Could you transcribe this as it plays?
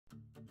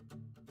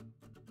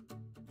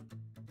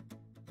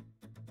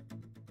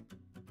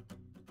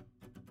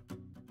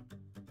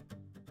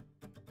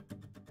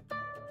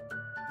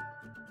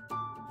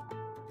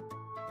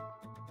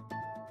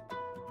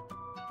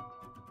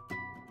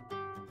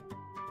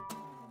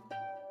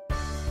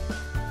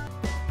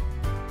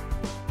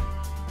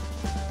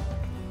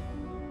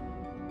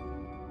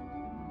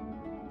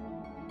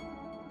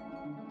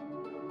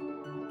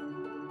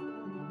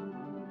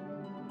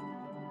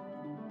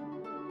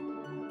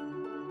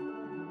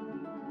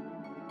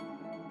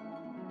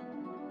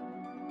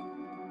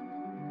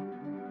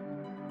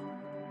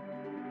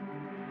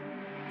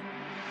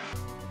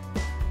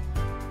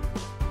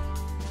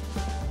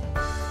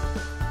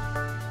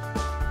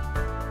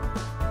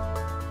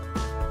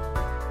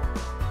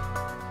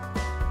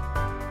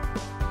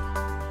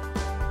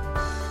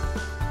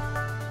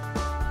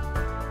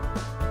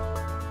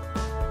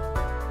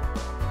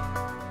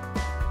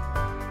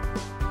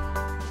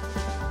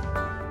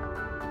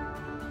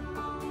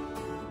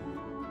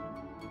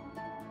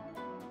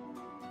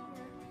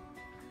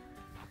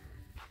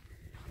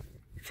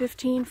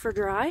$15 for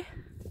dry,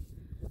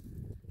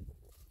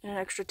 and an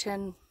extra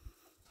 $10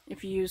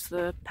 if you use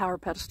the power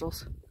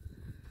pedestals.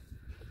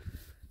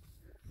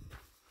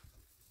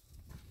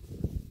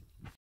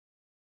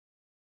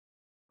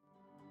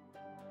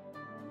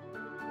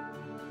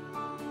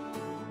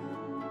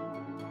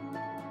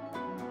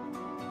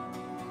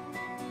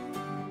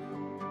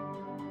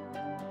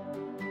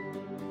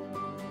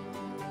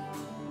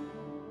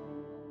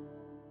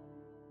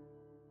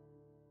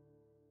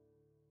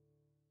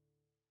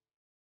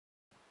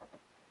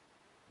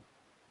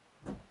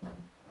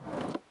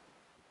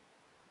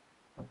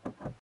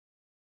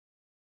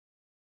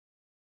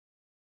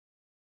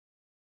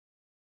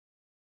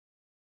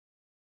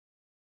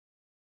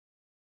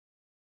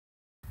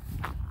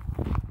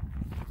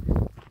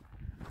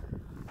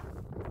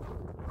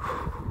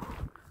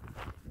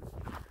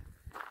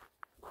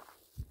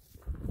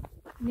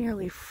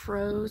 Nearly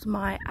froze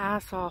my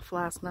ass off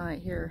last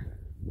night here.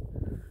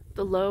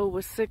 The low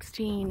was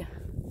 16.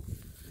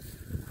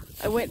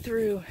 I went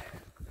through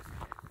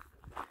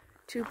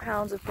 2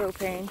 pounds of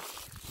propane.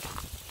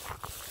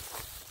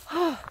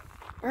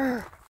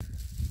 Brr.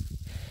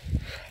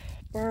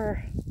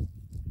 Brr.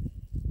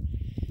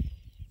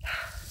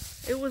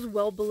 It was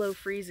well below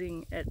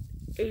freezing at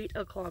 8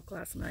 o'clock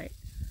last night.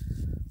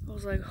 I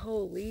was like,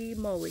 holy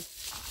moly.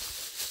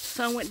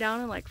 Sun went down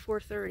at like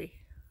 4:30.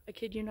 I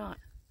kid you not.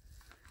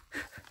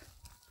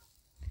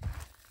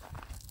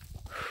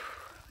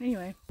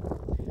 Anyway,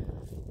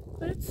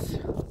 but it's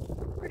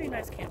a pretty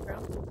nice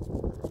campground.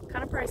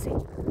 Kind of pricey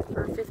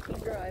for 15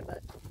 dry,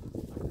 but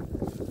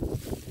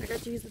I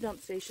got to use the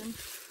dump station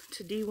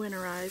to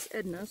de-winterize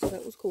Edna, so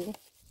that was cool.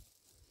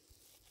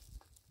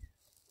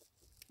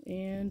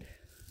 And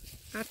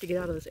I have to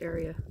get out of this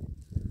area.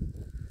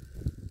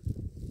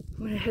 I'm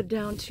going to head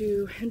down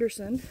to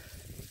Henderson.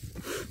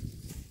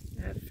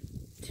 I have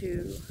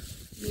to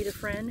meet a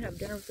friend, have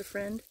dinner with a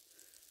friend.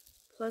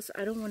 Plus,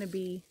 I don't want to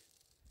be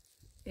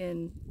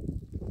in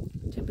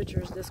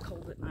temperatures this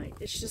cold at night.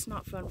 It's just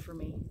not fun for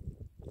me.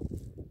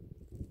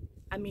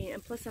 I mean,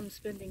 and plus I'm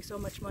spending so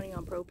much money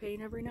on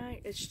propane every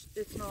night.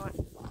 It's not.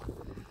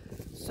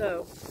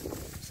 So,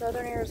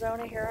 Southern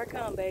Arizona, here I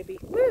come, baby.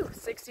 Woo!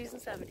 60s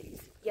and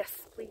 70s.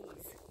 Yes,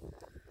 please.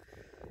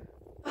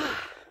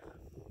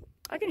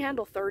 I can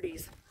handle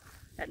 30s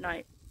at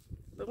night.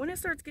 But when it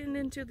starts getting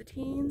into the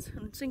teens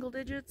and single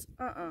digits,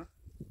 I'm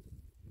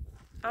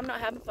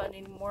not having fun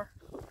anymore.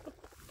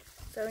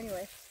 So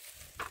anyway,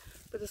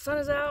 but the sun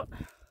is out.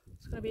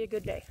 It's going to be a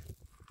good day.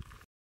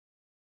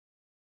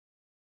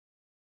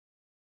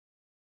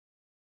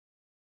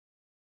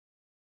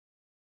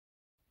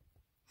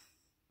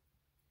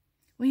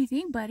 What do you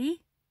think,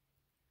 buddy?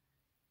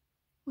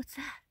 What's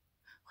that?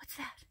 What's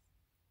that?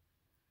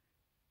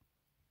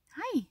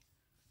 Hi.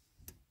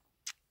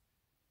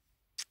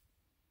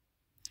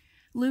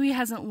 Louie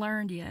hasn't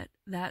learned yet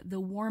that the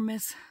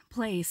warmest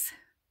place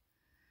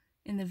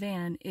in the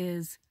van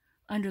is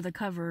under the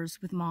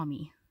covers with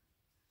Mommy.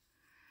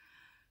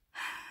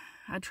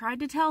 I tried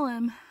to tell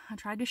him, I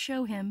tried to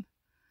show him,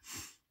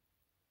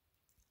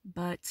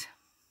 but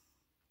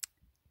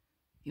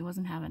he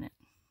wasn't having it.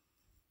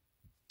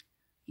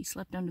 He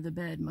slept under the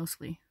bed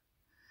mostly.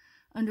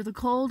 Under the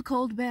cold,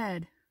 cold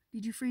bed.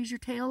 Did you freeze your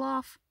tail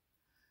off?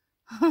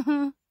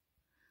 Oh,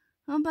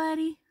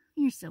 buddy,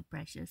 you're so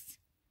precious.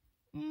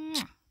 You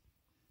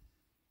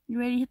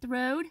ready to hit the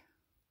road?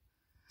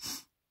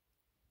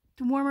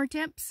 To warmer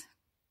temps?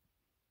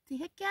 Say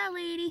heck yeah,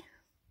 lady.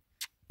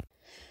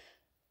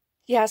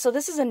 Yeah, so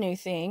this is a new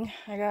thing.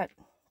 I got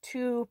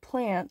 2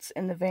 plants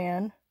in the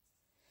van.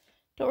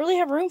 Don't really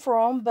have room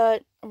for them,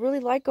 but I really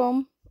like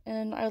them.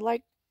 And I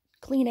like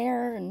clean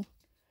air. And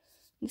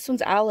this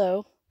one's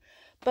aloe.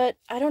 But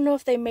I don't know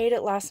if they made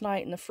it last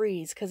night in the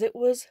freeze, because it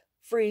was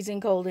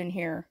freezing cold in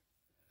here.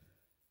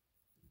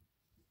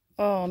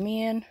 Oh,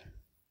 man.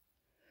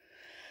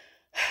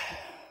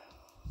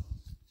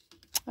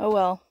 Oh,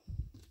 well.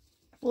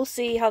 We'll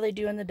see how they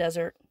do in the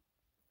desert.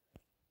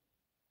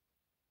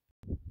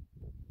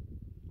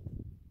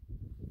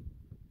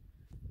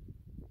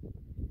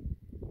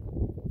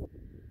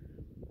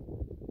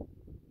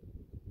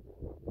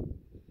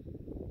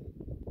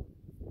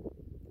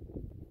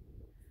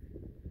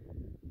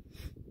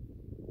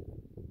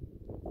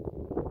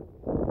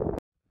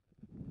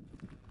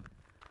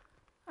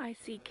 I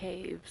see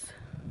caves.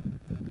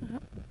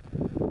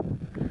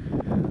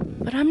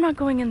 But I'm not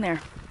going in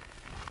there.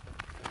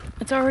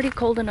 It's already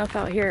cold enough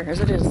out here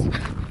as it is.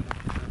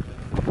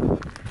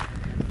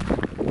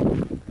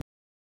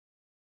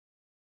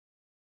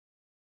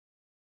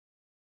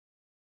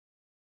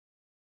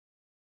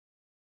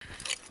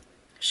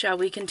 Shall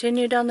we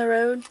continue down the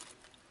road?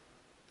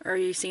 Or are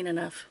you seen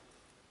enough?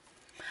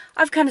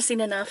 I've kind of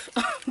seen enough,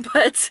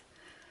 but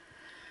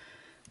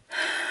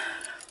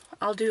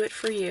I'll do it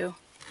for you.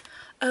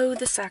 Oh,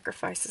 the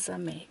sacrifices I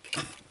make.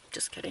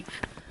 Just kidding.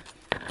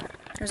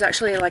 There's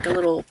actually like a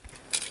little,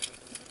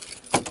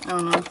 I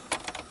don't know,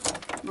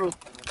 little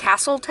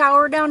castle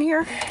tower down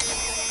here.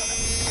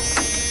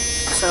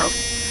 So,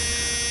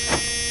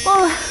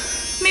 well,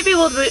 maybe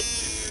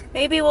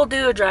we'll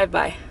do a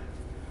drive-by.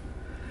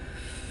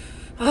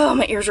 Oh,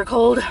 my ears are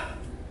cold.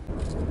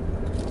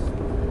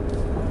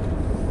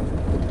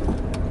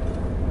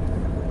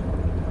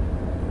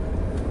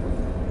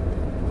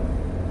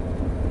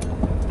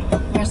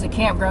 There's the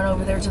campground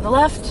over there to the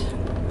left.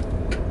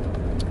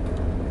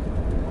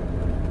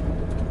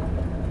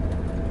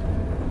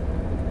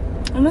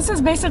 And this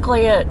is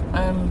basically it.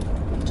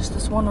 Just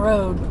this one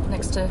road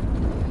next to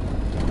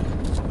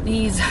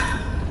these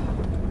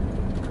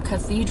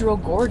Cathedral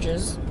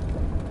Gorges,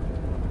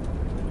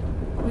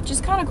 which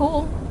is kind of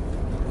cool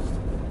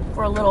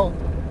for a little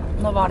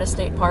Nevada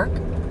State Park.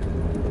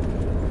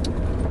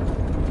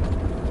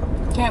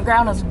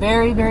 Campground is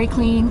very, very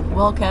clean,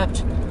 well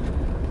kept.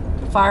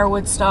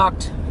 Firewood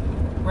stocked,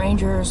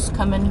 rangers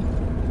coming,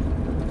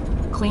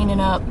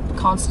 cleaning up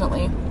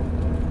constantly.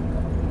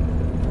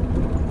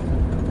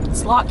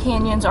 Slot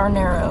canyons are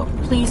narrow.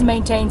 Please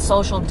maintain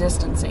social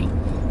distancing.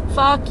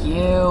 Fuck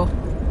you.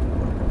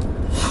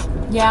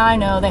 Yeah, I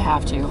know, they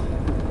have to.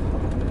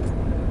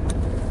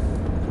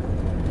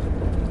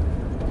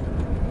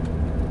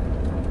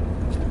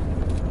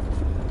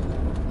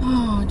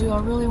 Oh, do I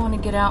really want to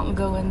get out and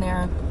go in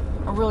there?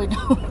 I really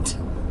don't.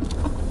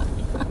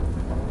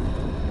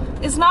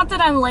 It's not that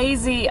I'm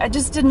lazy. I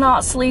just did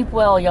not sleep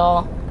well,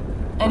 y'all.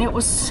 And it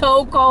was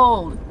so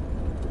cold.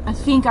 I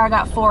think I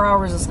got 4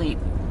 hours of sleep.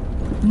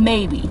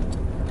 Maybe.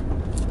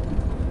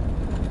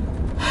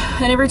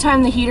 And every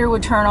time the heater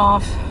would turn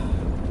off,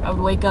 I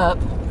would wake up.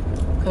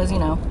 Because, you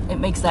know, it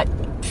makes that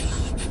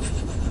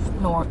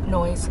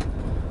noise.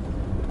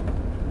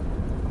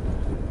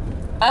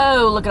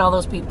 Oh, look at all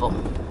those people.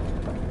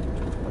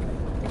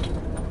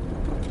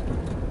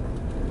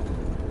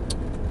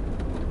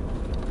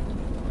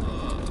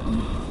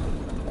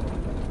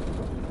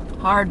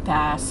 Hard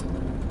pass.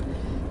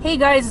 Hey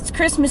guys, it's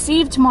Christmas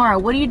Eve tomorrow.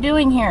 What are you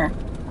doing here?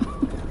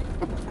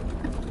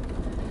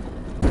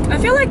 I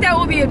feel like that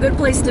will be a good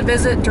place to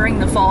visit during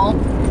the fall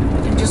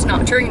and just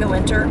not during the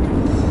winter,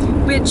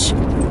 which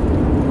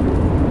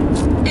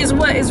is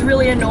what is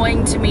really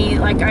annoying to me.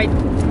 Like I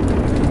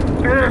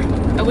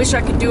wish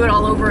I could do it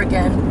all over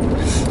again.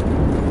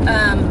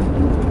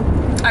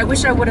 I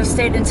wish I would have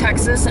stayed in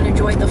Texas and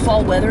enjoyed the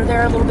fall weather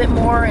there a little bit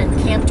more and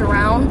camped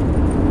around.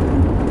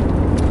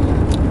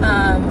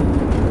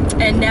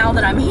 And now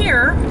that I'm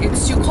here,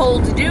 it's too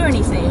cold to do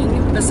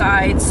anything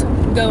besides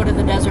go to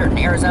the desert in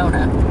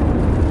Arizona.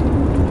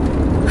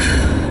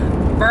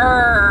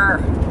 Brr.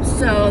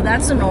 So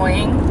that's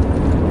annoying.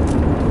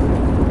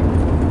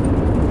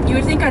 You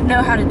would think I'd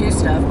know how to do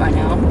stuff by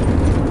now.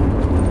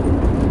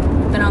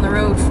 Been on the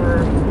road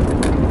for,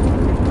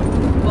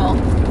 well,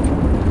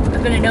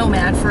 I've been a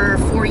nomad for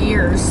 4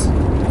 years.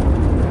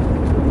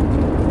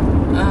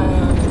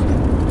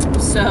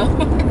 So,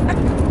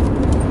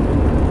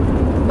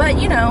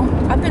 but you know,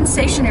 I've been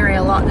stationary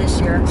a lot this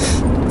year.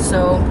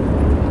 So,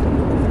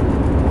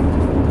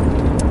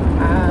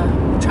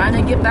 trying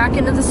to get back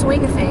into the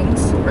swing of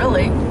things,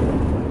 really.